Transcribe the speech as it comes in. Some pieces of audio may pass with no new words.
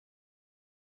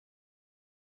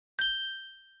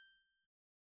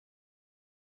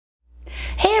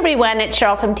Hey everyone, it's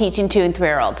Cheryl from Teaching 2 and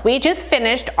 3-year-olds. We just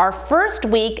finished our first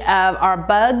week of our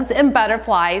Bugs and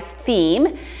Butterflies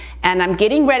theme, and I'm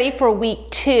getting ready for week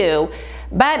 2.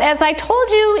 But as I told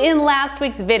you in last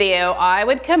week's video, I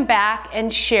would come back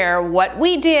and share what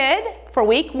we did for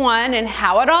week 1 and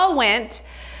how it all went.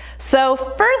 So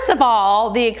first of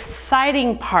all, the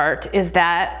exciting part is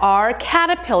that our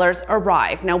caterpillars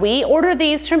arrived. Now we order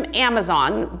these from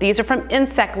Amazon. These are from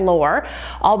Insect Lore.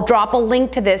 I'll drop a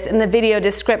link to this in the video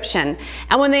description.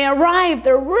 And when they arrive,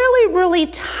 they're really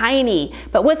tiny.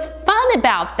 But what's fun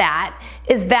about that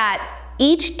is that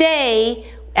each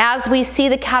day, as we see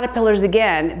the caterpillars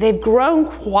again, they've grown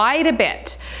quite a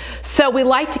bit. So we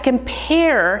like to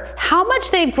compare how much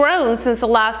they've grown since the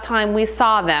last time we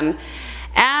saw them.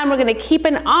 And we're gonna keep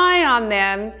an eye on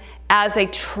them as they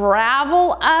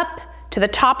travel up to the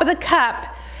top of the cup.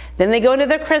 Then they go into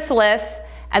their chrysalis,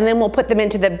 and then we'll put them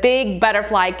into the big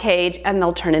butterfly cage, and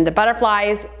they'll turn into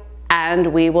butterflies, and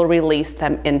we will release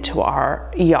them into our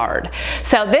yard.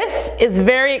 So this is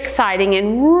very exciting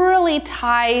and really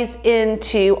ties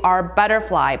into our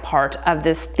butterfly part of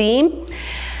this theme.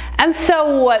 And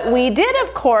so what we did,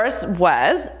 of course,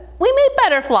 was we made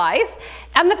butterflies.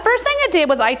 And the first thing I did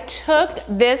was I took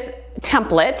this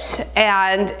template,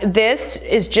 and this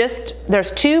is just,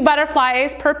 there's 2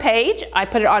 butterflies per page. I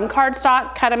put it on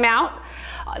cardstock, cut them out.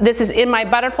 This is in my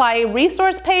butterfly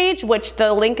resource page, which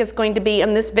the link is going to be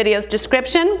in this video's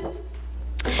description.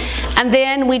 And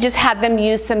then we just had them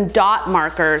use some dot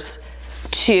markers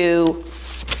to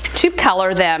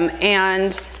color them.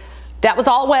 And that was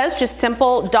all it was, just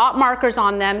simple dot markers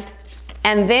on them.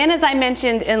 And then, as I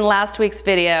mentioned in last week's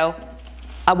video,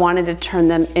 I wanted to turn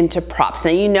them into props.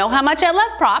 Now you know how much I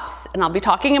love props, and I'll be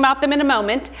talking about them in a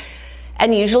moment.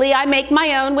 And usually I make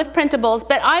my own with printables,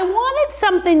 but I wanted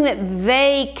something that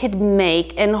they could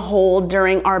make and hold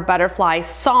during our butterfly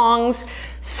songs.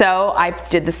 So I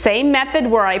did the same method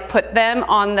where I put them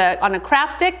on a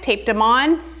craft stick, taped them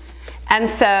on, and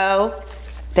so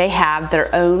they have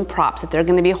their own props that they're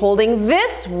going to be holding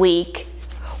this week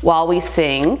while we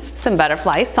sing some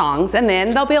butterfly songs, and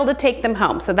then they'll be able to take them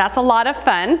home. So that's a lot of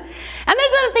fun. And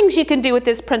there's other things you can do with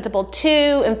this printable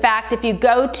too. In fact, if you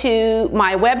go to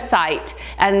my website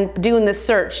and doing the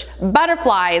search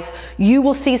butterflies, you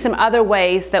will see some other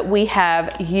ways that we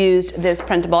have used this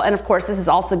printable. And of course, this is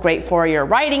also great for your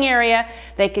writing area.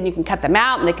 You can cut them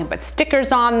out and they can put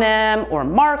stickers on them or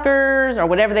markers or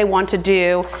whatever they want to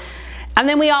do. And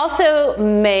then we also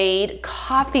made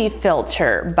coffee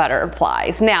filter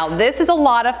butterflies. Now, this is a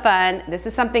lot of fun. This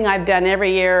is something I've done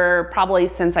every year, probably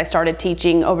since I started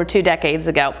teaching over 2 decades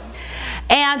ago.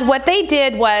 And what they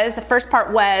did was, the first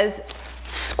part was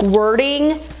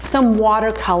squirting some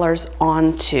watercolors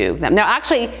onto them. Now,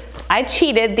 actually, I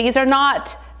cheated. These are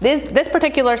not, this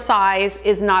particular size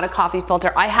is not a coffee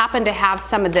filter. I happen to have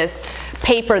some of this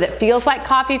paper that feels like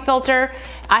coffee filter.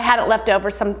 I had it left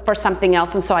over for something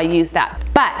else, and so I used that.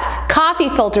 But coffee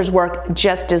filters work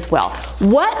just as well.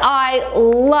 What I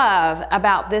love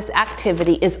about this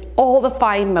activity is all the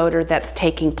fine motor that's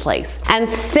taking place. And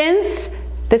since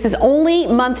this is only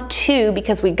month 2,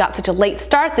 because we got such a late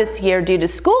start this year due to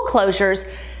school closures,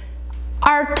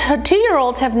 our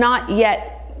 2-year-olds have not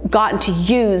yet gotten to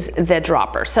use the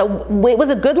dropper. So it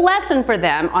was a good lesson for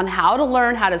them on how to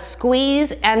learn how to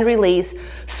squeeze and release,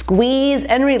 squeeze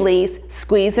and release,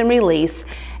 squeeze and release,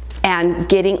 and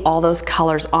getting all those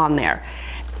colors on there.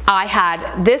 I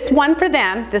had this one for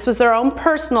them. This was their own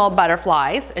personal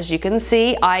butterflies. As you can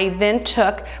see, I then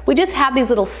we just have these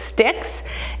little sticks,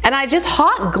 and I just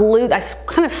hot glued, I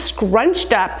kind of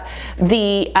scrunched up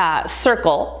the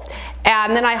circle,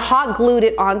 and then I hot glued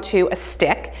it onto a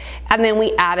stick, and then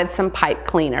we added some pipe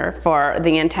cleaner for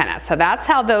the antenna. So that's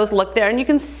how those look there. And you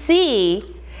can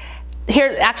see,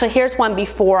 here's one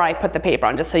before I put the paper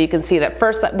on, just so you can see that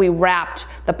first we wrapped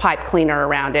the pipe cleaner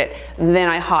around it, then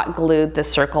I hot glued the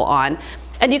circle on.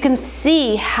 And you can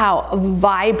see how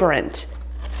vibrant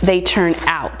they turn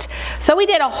out. So we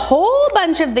did a whole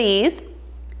bunch of these,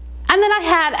 and then I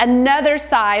had another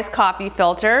size coffee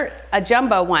filter, a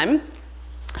jumbo one,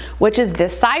 which is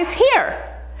this size here.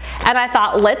 And I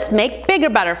thought, let's make bigger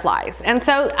butterflies. And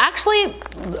so actually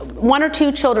 1 or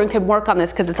 2 children could work on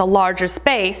this because it's a larger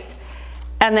space.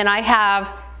 And then I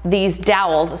have these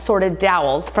dowels, assorted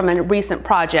dowels from a recent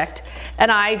project,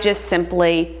 and I just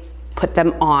simply put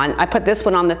them on. I put this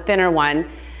one on the thinner one.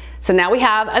 So now we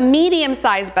have a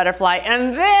medium-sized butterfly.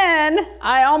 And then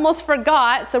I almost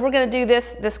forgot, so we're gonna do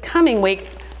this coming week,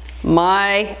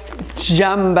 my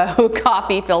jumbo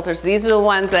coffee filters. These are the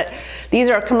ones these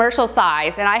are commercial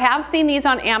size, and I have seen these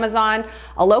on Amazon.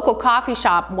 A local coffee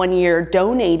shop one year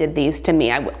donated these to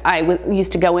me. I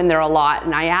used to go in there a lot,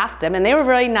 and I asked them, and they were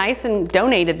really nice and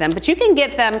donated them. But you can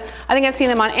get them, I think I've seen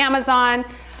them on Amazon.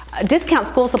 Discount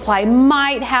School Supply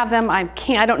might have them. I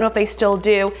don't know if they still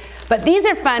do. But these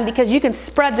are fun because you can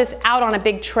spread this out on a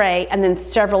big tray, and then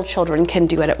several children can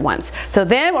do it at once. So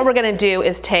then what we're gonna do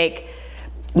is take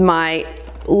my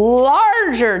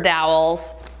larger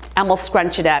dowels and we'll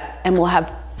scrunch it up, and we'll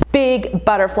have big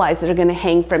butterflies that are gonna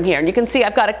hang from here. And you can see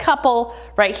I've got a couple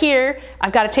right here.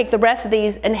 I've got to take the rest of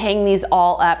these and hang these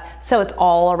all up so it's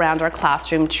all around our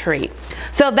classroom tree.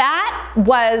 So that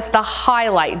was the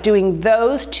highlight, doing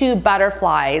those 2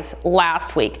 butterflies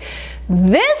last week.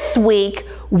 This week,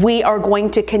 we are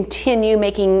going to continue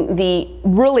making the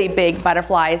really big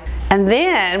butterflies, and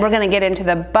then we're gonna get into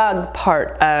the bug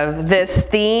part of this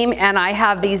theme, and I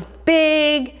have these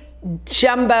big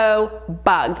jumbo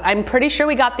bugs. I'm pretty sure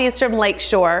we got these from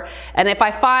Lakeshore, and if I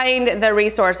find the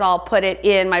resource, I'll put it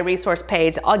in my resource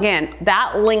page. Again,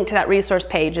 that link to that resource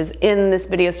page is in this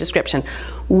video's description.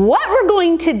 What we're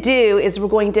going to do is we're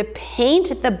going to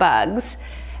paint the bugs,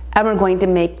 and we're going to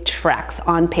make tracks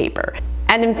on paper.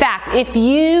 And in fact, if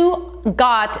you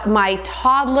got my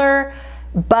Toddler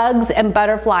Bugs and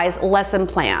Butterflies lesson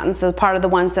plan, so part of the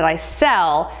ones that I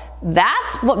sell,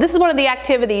 this is one of the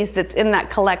activities that's in that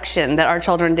collection that our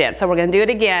children did. So we're gonna do it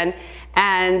again,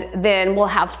 and then we'll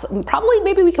have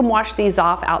maybe we can wash these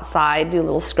off outside, do a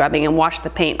little scrubbing and wash the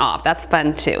paint off. That's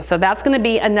fun too. So that's gonna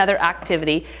be another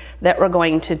activity that we're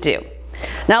going to do.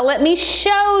 Now let me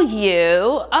show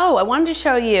you, I wanted to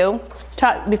show you,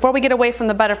 before we get away from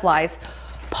the butterflies,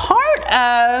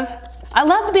 I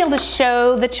love to be able to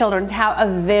show the children how a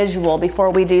visual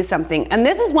before we do something. And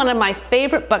this is one of my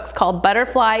favorite books called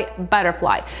Butterfly,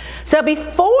 Butterfly. So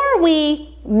before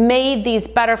we made these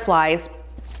butterflies,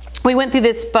 we went through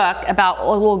this book about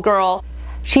a little girl.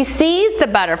 She sees the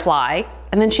butterfly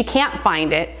and then she can't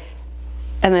find it.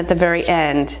 And at the very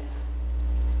end,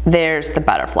 there's the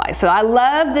butterfly. So I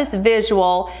love this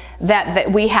visual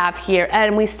that we have here,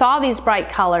 and we saw these bright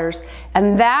colors,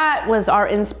 and that was our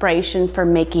inspiration for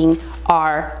making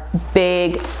our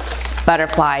big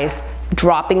butterflies,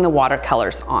 dropping the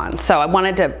watercolors on. So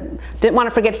didn't want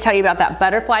to forget to tell you about that.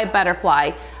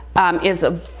 Butterfly is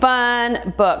a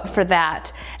fun book for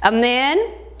that. And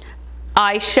then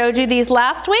I showed you these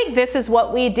last week. This is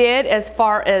what we did as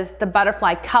far as the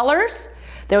butterfly colors.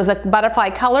 There was a butterfly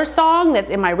color song that's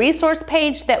in my resource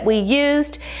page that we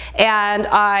used, and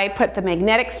I put the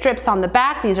magnetic strips on the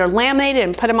back. These are laminated,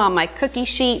 and put them on my cookie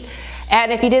sheet. And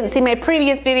if you didn't see my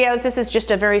previous videos, this is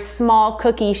just a very small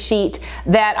cookie sheet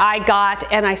that I got,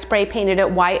 and I spray painted it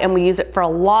white, and we use it for a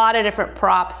lot of different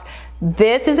props.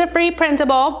 This is a free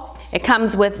printable. It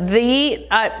comes with the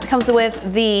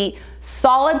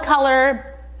solid color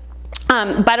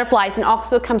butterflies, and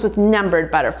also comes with numbered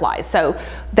butterflies. So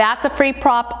that's a free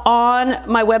prop on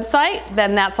my website.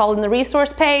 Then that's all in the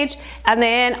resource page. And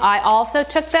then I also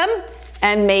took them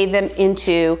and made them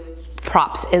into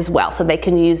props as well. So they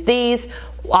can use these.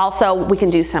 Also, we can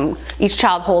do each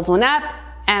child holds one up,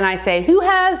 and I say, who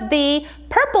has the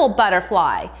purple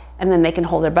butterfly? And then they can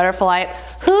hold their butterfly up.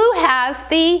 Who has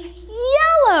the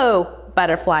yellow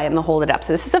butterfly? And they'll hold it up.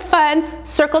 So this is a fun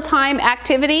circle time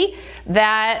activity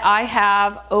that I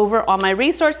have over on my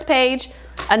resource page.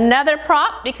 Another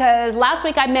prop, because last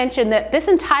week I mentioned that this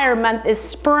entire month is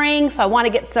spring, so I want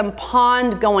to get some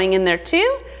pond going in there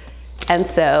too. And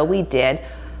so we did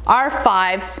our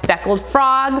 5 speckled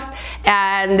frogs,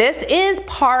 and this is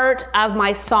part of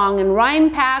my song and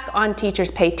rhyme pack on Teachers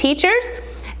Pay Teachers.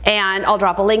 And I'll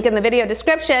drop a link in the video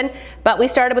description, but we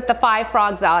started with the 5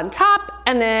 frogs on top,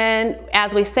 and then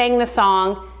as we sang the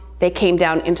song, they came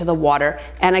down into the water.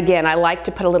 And again, I like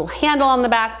to put a little handle on the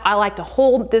back. I like to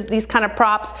hold these kind of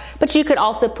props, but you could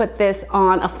also put this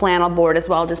on a flannel board as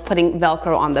well, just putting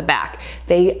Velcro on the back.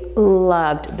 They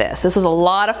loved this. This was a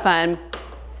lot of fun.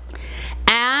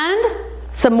 And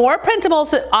some more printables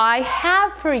that I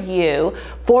have for you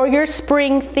for your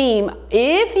spring theme.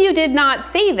 If you did not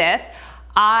see this,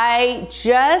 I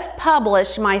just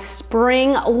published my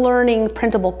spring learning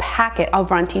printable packet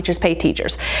over on Teachers Pay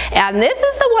Teachers. And this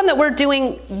is the one that we're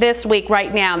doing this week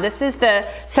right now. This is the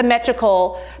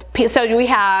symmetrical piece. So you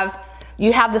have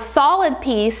the solid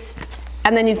piece,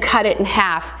 and then you cut it in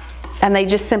half, and they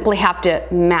just simply have to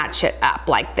match it up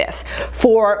like this.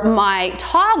 For my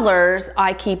toddlers,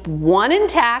 I keep one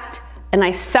intact and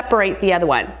I separate the other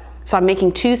one. So I'm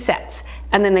making 2 sets,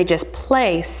 and then they just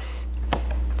place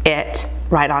it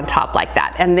right on top like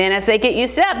that. And then as they get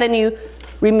used to that, then you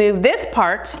remove this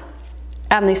part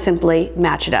and they simply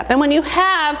match it up. And when you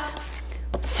have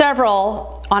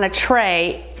several on a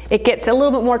tray, it gets a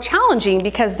little bit more challenging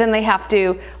because then they have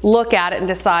to look at it and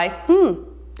decide,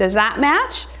 does that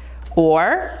match?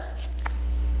 Or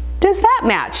does that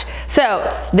match? So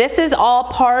this is all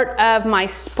part of my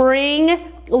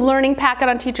spring learning packet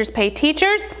on Teachers Pay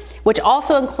Teachers, which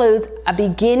also includes a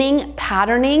beginning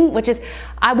patterning, which is,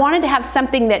 I wanted to have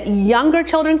something that younger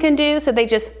children can do, so they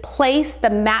just place the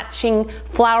matching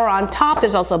flower on top.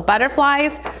 There's also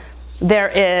butterflies. There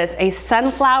is a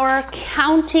sunflower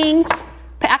counting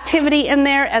activity in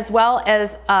there, as well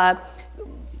as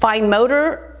fine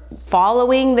motor,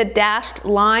 following the dashed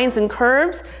lines and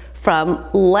curves from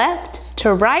left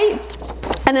to right.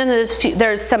 And then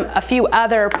there's a few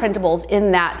other printables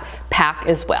in that pack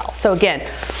as well. So again,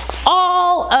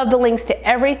 all of the links to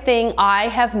everything I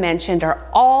have mentioned are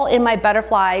all in my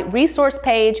butterfly resource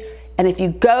page. And if you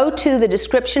go to the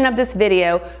description of this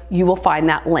video, you will find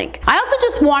that link. I also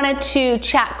just wanted to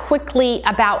chat quickly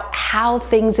about how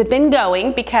things have been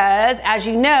going, because as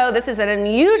you know, this is an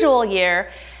unusual year,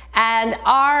 and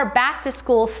our back to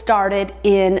school started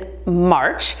in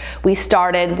March. We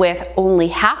started with only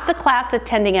half the class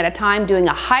attending at a time, doing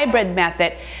a hybrid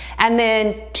method. And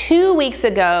then 2 weeks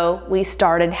ago, we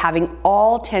started having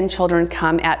all 10 children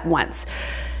come at once.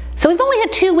 So we've only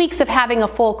had 2 weeks of having a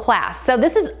full class. So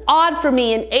this is odd for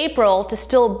me in April to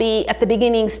still be at the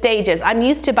beginning stages. I'm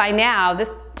used to by now,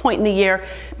 this point in the year,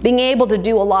 being able to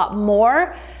do a lot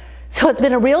more. So it's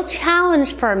been a real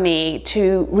challenge for me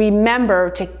to remember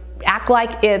to act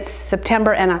like it's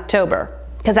September and October,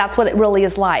 because that's what it really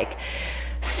is like.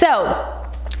 So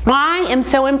I am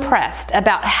so impressed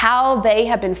about how they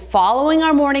have been following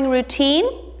our morning routine.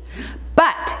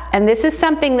 But, and this is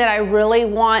something that I really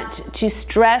want to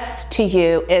stress to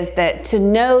you, is that to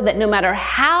know that no matter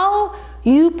how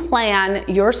you plan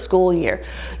your school year,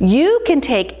 you can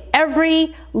take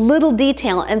every little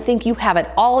detail and think you have it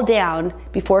all down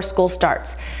before school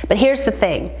starts. But here's the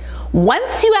thing.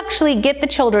 Once you actually get the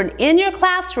children in your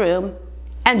classroom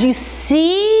and you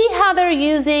see how they're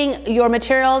using your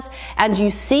materials and you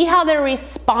see how they're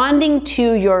responding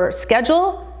to your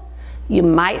schedule, you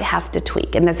might have to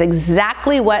tweak. And that's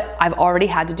exactly what I've already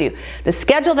had to do. The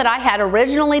schedule that I had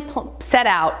originally set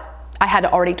out, I had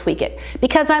to already tweak it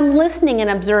because I'm listening and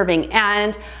observing.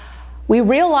 And we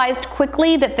realized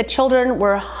quickly that the children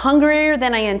were hungrier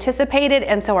than I anticipated,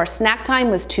 and so our snack time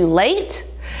was too late.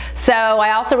 So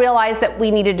I also realized that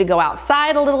we needed to go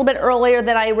outside a little bit earlier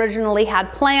than I originally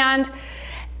had planned.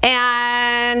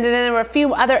 And then there were a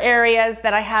few other areas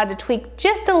that I had to tweak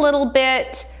just a little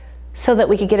bit so that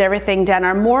we could get everything done.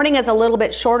 Our morning is a little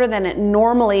bit shorter than it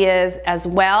normally is as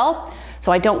well.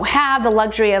 So I don't have the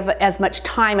luxury of as much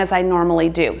time as I normally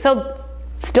do. So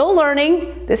still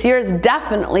learning. This year has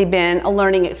definitely been a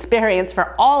learning experience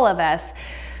for all of us.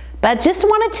 But just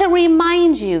wanted to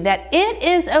remind you that it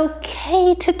is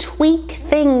okay to tweak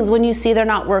things when you see they're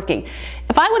not working.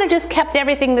 If I would have just kept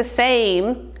everything the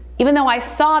same, even though I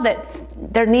saw that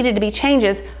there needed to be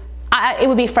changes, it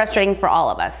would be frustrating for all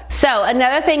of us. So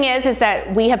another thing is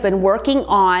that we have been working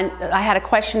on, I had a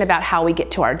question about how we get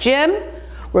to our gym.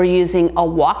 We're using a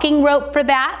walking rope for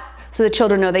that, so the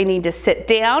children know they need to sit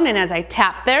down, and as I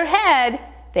tap their head,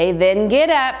 they then get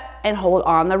up and hold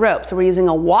on the rope. So we're using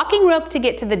a walking rope to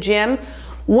get to the gym.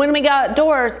 When we go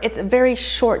outdoors, it's a very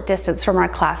short distance from our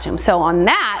classroom. So on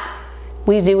that,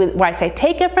 we do where I say,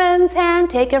 take a friend's hand,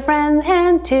 take a friend's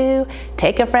hand too,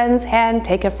 take a friend's hand,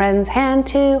 take a friend's hand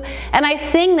too. And I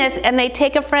sing this and they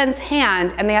take a friend's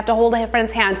hand and they have to hold a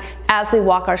friend's hand as we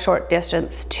walk our short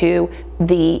distance to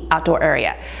the outdoor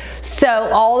area. So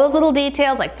all those little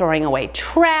details like throwing away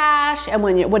trash and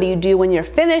what do you do when you're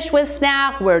finished with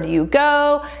snack, where do you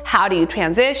go, how do you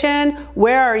transition,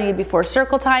 where are you before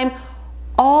circle time,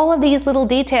 all of these little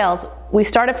details. We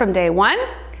started from day 1,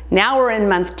 now we're in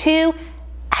month 2,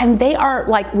 and they are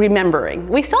like remembering.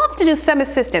 We still have to do some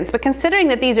assistance, but considering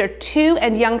that these are 2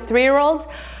 and young 3-year-olds,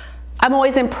 I'm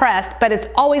always impressed, but it's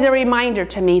always a reminder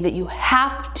to me that you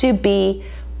have to be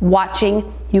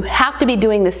watching, you have to be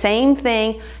doing the same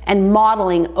thing and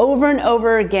modeling over and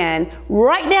over again,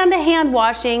 right down to hand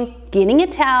washing, getting a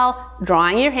towel,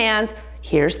 drying your hands,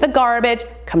 here's the garbage,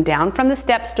 come down from the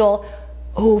step stool,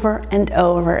 over and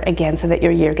over again so that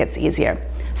your year gets easier.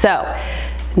 So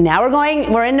now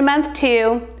we're into month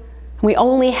 2. We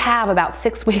only have about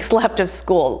 6 weeks left of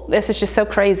school. This is just so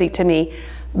crazy to me,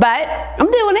 but I'm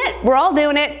doing it. We're all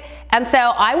doing it. And so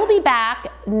I will be back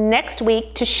next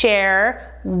week to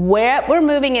share what we're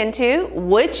moving into,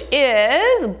 which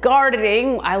is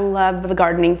gardening. I love the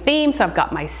gardening theme, so I've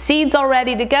got my seeds all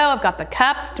ready to go. I've got the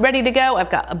cups ready to go. I've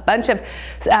got a bunch of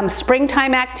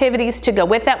springtime activities to go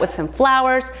with that, with some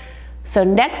flowers. So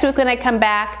next week when I come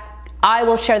back, I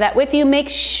will share that with you. Make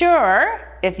sure,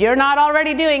 if you're not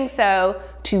already doing so,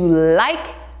 to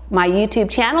like my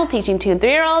YouTube channel, Teaching 2 and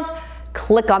 3-year-olds.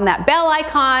 Click on that bell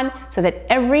icon so that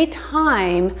every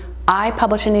time I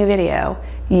publish a new video,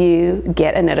 you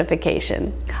get a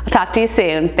notification. I'll talk to you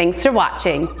soon. Thanks for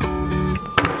watching.